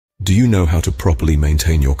Do you know how to properly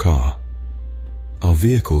maintain your car? Our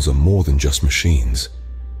vehicles are more than just machines.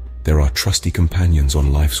 They're our trusty companions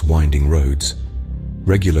on life's winding roads.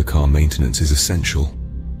 Regular car maintenance is essential,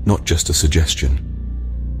 not just a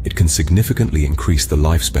suggestion. It can significantly increase the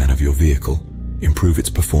lifespan of your vehicle, improve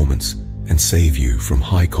its performance, and save you from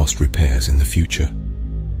high-cost repairs in the future.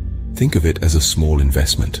 Think of it as a small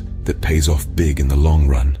investment that pays off big in the long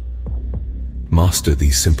run. Master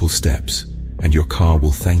these simple steps, and your car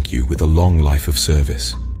will thank you with a long life of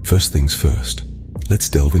service. First things first, let's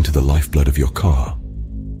delve into the lifeblood of your car,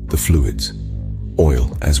 the fluids.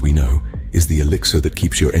 Oil, as we know, is the elixir that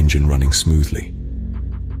keeps your engine running smoothly.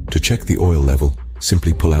 To check the oil level,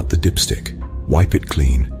 simply pull out the dipstick, wipe it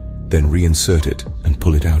clean, then reinsert it and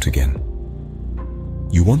pull it out again.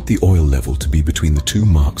 You want the oil level to be between the two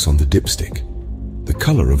marks on the dipstick. The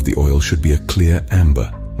color of the oil should be a clear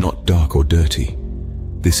amber, not dark or dirty.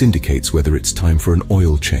 This indicates whether it's time for an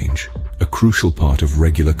oil change, a crucial part of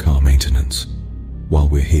regular car maintenance. While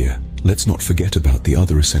we're here, let's not forget about the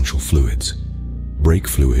other essential fluids. Brake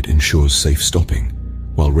fluid ensures safe stopping,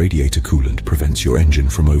 while radiator coolant prevents your engine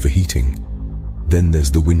from overheating. Then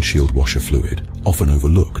there's the windshield washer fluid, often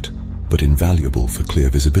overlooked, but invaluable for clear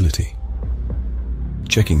visibility.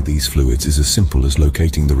 Checking these fluids is as simple as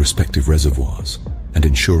locating the respective reservoirs and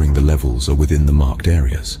ensuring the levels are within the marked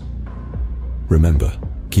areas. Remember,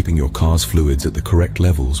 keeping your car's fluids at the correct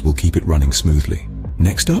levels will keep it running smoothly.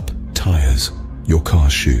 Next up, tires, your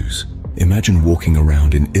car's shoes. Imagine walking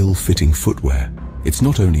around in ill-fitting footwear. It's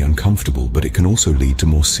not only uncomfortable, but it can also lead to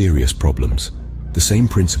more serious problems. The same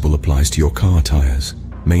principle applies to your car tires.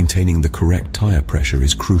 Maintaining the correct tire pressure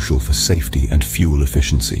is crucial for safety and fuel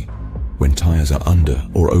efficiency. When tires are under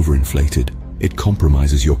or overinflated, it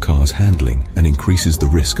compromises your car's handling and increases the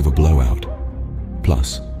risk of a blowout.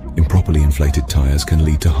 Plus, improperly inflated tires can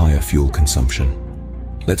lead to higher fuel consumption.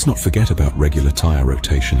 Let's not forget about regular tire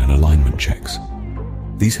rotation and alignment checks.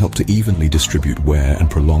 These help to evenly distribute wear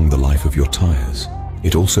and prolong the life of your tires.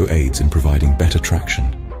 It also aids in providing better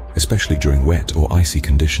traction, especially during wet or icy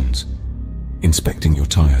conditions. Inspecting your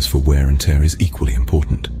tires for wear and tear is equally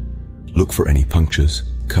important. Look for any punctures,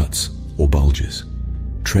 cuts, or bulges.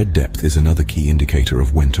 Tread depth is another key indicator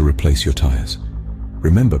of when to replace your tires.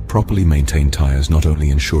 Remember, properly maintained tires not only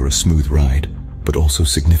ensure a smooth ride, but also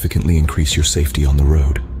significantly increase your safety on the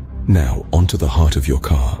road. Now, onto the heart of your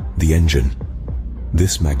car, the engine.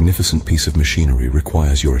 This magnificent piece of machinery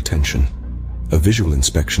requires your attention. A visual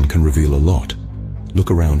inspection can reveal a lot.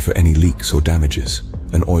 Look around for any leaks or damages.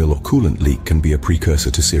 An oil or coolant leak can be a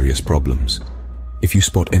precursor to serious problems. If you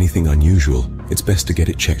spot anything unusual, it's best to get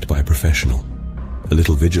it checked by a professional. A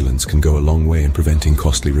little vigilance can go a long way in preventing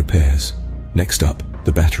costly repairs. Next up,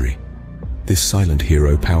 the battery. This silent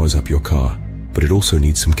hero powers up your car, but it also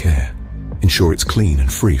needs some care. Ensure it's clean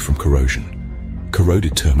and free from corrosion.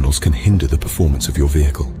 Corroded terminals can hinder the performance of your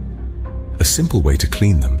vehicle. A simple way to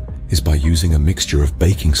clean them is by using a mixture of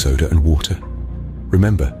baking soda and water.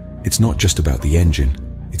 Remember, it's not just about the engine,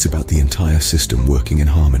 it's about the entire system working in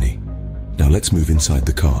harmony. Now let's move inside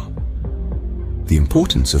the car. The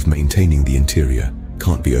importance of maintaining the interior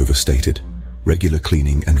can't be overstated. Regular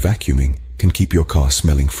cleaning and vacuuming can keep your car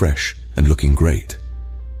smelling fresh and looking great.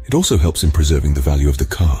 It also helps in preserving the value of the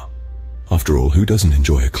car. After all, who doesn't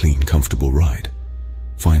enjoy a clean, comfortable ride?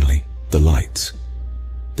 Finally, the lights.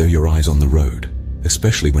 They're your eyes on the road,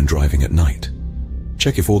 especially when driving at night.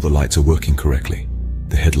 Check if all the lights are working correctly.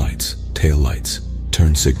 The headlights, tail lights,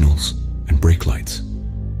 turn signals, and brake lights.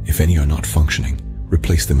 If any are not functioning,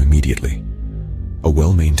 replace them immediately. A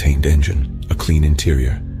well-maintained engine, a clean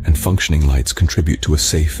interior, and functioning lights contribute to a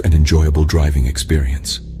safe and enjoyable driving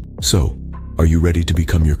experience. So, are you ready to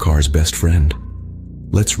become your car's best friend?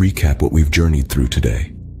 Let's recap what we've journeyed through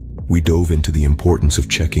today. We dove into the importance of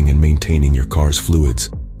checking and maintaining your car's fluids,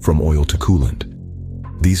 from oil to coolant.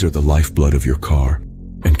 These are the lifeblood of your car,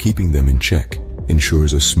 and keeping them in check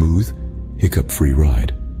ensures a smooth, hiccup-free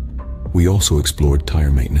ride. We also explored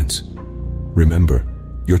tire maintenance. Remember,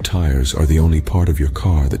 your tires are the only part of your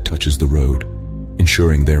car that touches the road.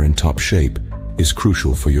 Ensuring they're in top shape is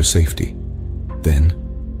crucial for your safety. Then,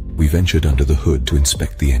 we ventured under the hood to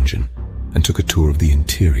inspect the engine and took a tour of the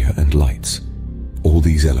interior and lights. All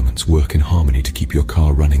these elements work in harmony to keep your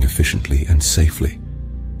car running efficiently and safely.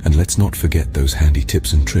 And let's not forget those handy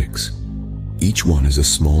tips and tricks. Each one is a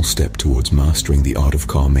small step towards mastering the art of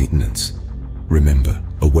car maintenance. Remember,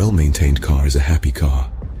 a well-maintained car is a happy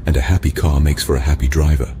car, and a happy car makes for a happy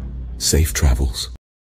driver. Safe travels.